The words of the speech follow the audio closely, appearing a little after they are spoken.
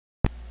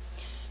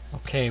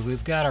Okay,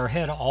 we've got our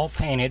head all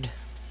painted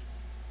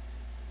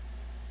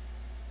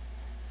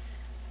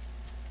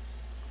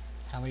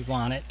how we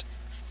want it.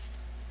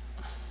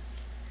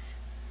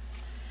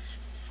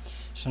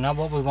 So now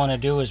what we want to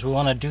do is we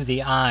want to do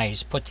the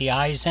eyes. Put the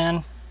eyes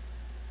in.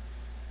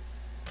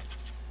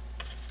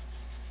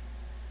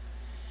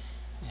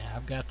 And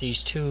I've got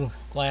these two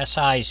glass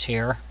eyes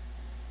here.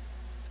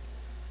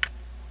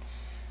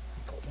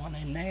 Put one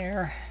in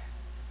there.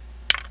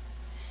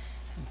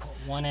 And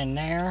put one in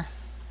there.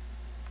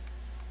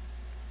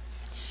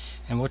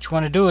 And what you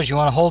want to do is you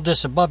want to hold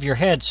this above your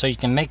head so you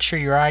can make sure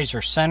your eyes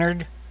are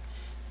centered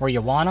where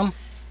you want them.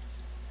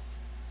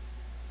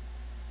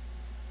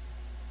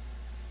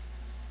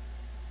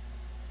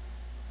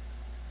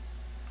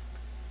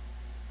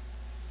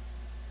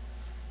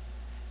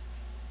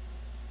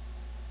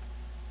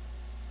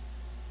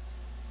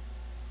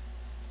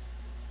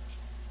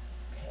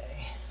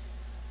 Okay.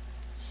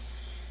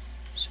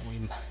 So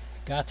we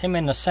got them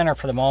in the center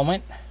for the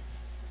moment.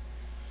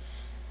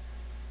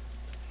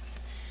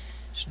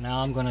 So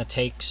now I'm going to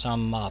take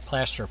some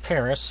plaster of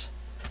Paris.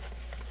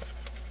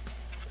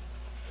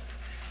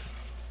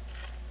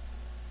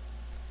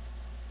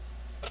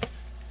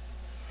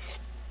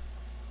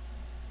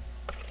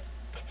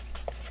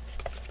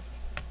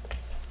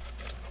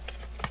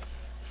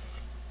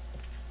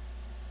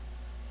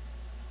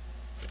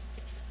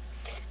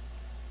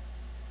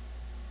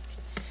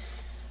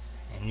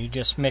 And you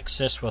just mix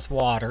this with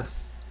water.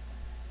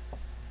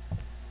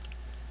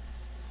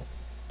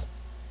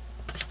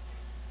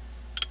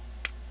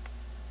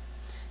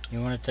 You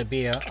want it to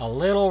be a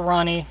little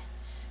runny,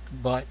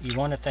 but you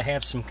want it to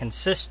have some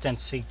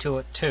consistency to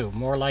it too,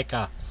 more like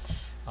a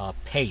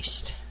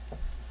paste.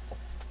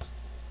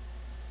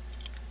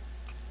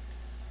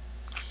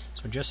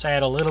 So just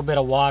add a little bit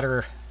of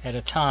water at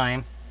a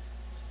time.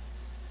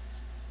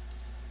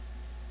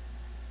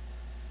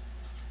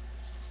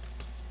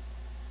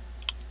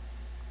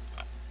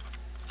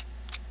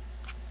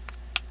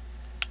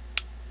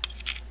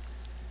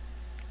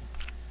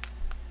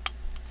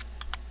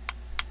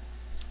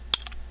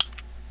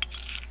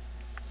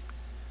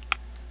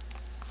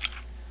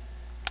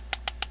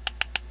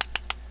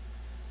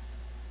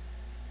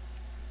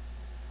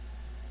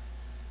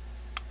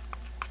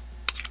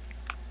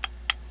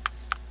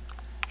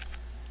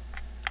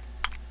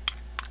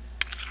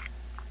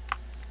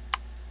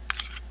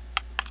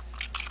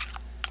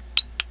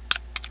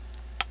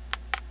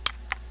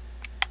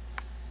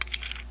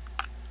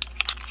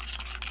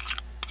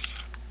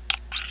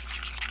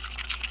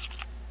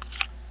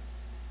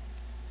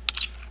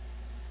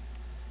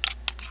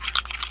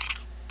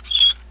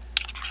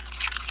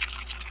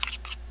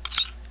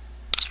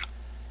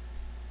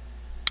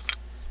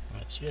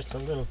 It's just a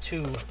little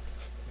too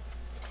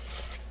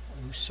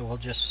loose, so we'll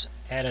just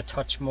add a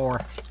touch more.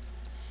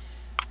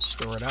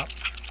 Stir it up,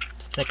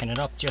 thicken it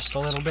up just a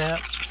little bit.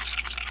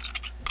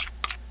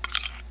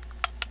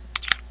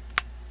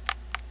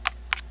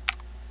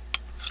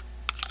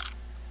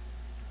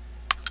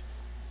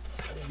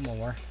 A little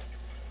more.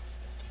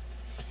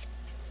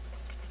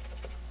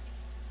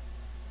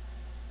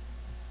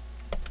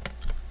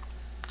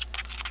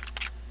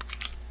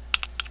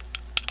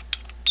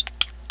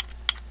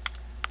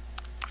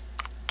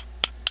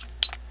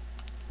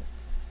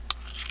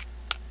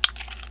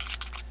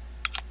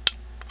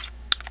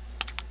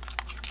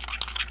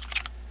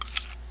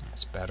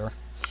 Better.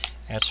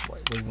 That's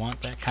what we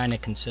want, that kind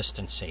of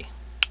consistency.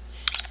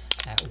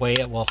 That way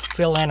it will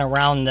fill in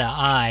around the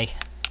eye.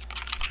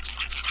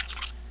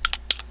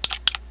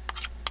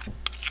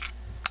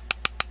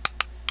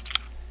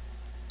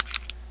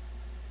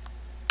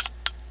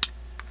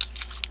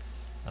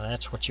 Well,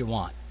 that's what you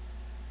want.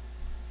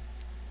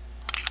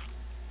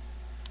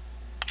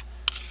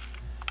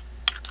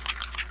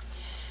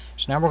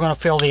 So now we're going to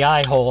fill the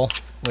eye hole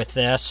with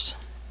this.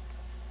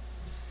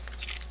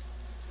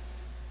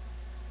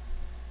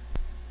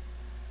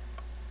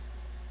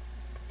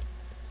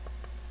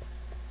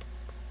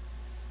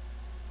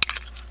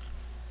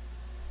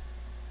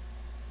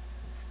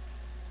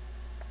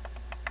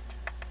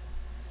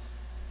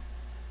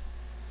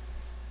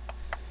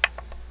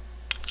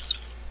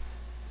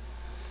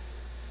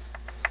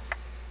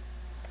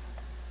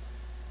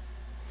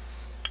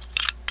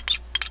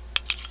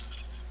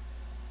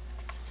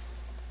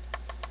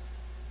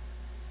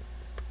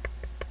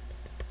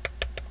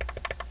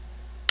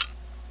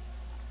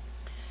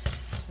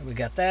 We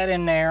got that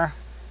in there.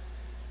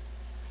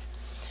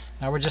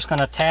 Now we're just going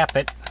to tap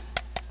it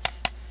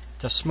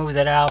to smooth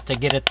it out, to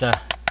get it to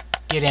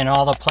get in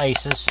all the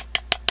places.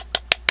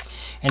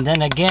 And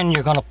then again,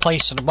 you're going to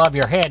place it above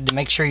your head to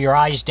make sure your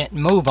eyes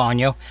didn't move on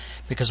you,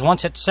 because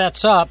once it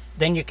sets up,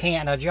 then you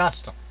can't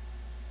adjust them.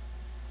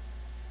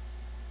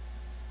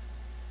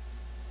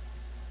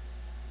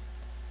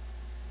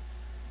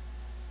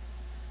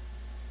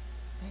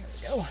 There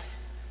we go.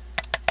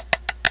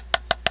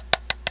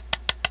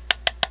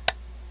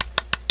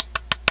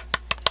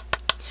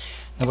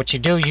 And what you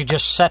do, you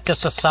just set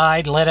this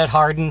aside, let it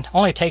harden.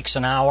 Only takes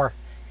an hour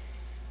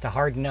to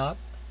harden up.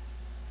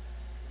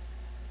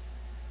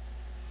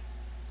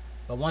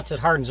 But once it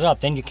hardens up,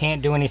 then you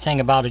can't do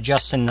anything about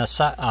adjusting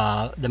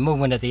the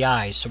movement of the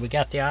eyes. So we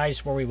got the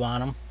eyes where we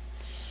want them.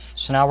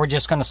 So now we're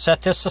just going to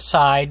set this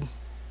aside,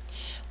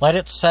 let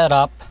it set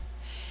up,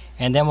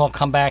 and then we'll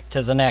come back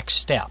to the next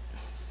step.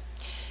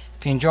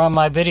 If you enjoy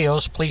my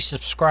videos, please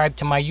subscribe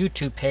to my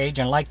YouTube page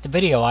and like the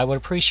video. I would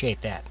appreciate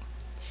that.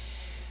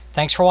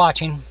 Thanks for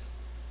watching.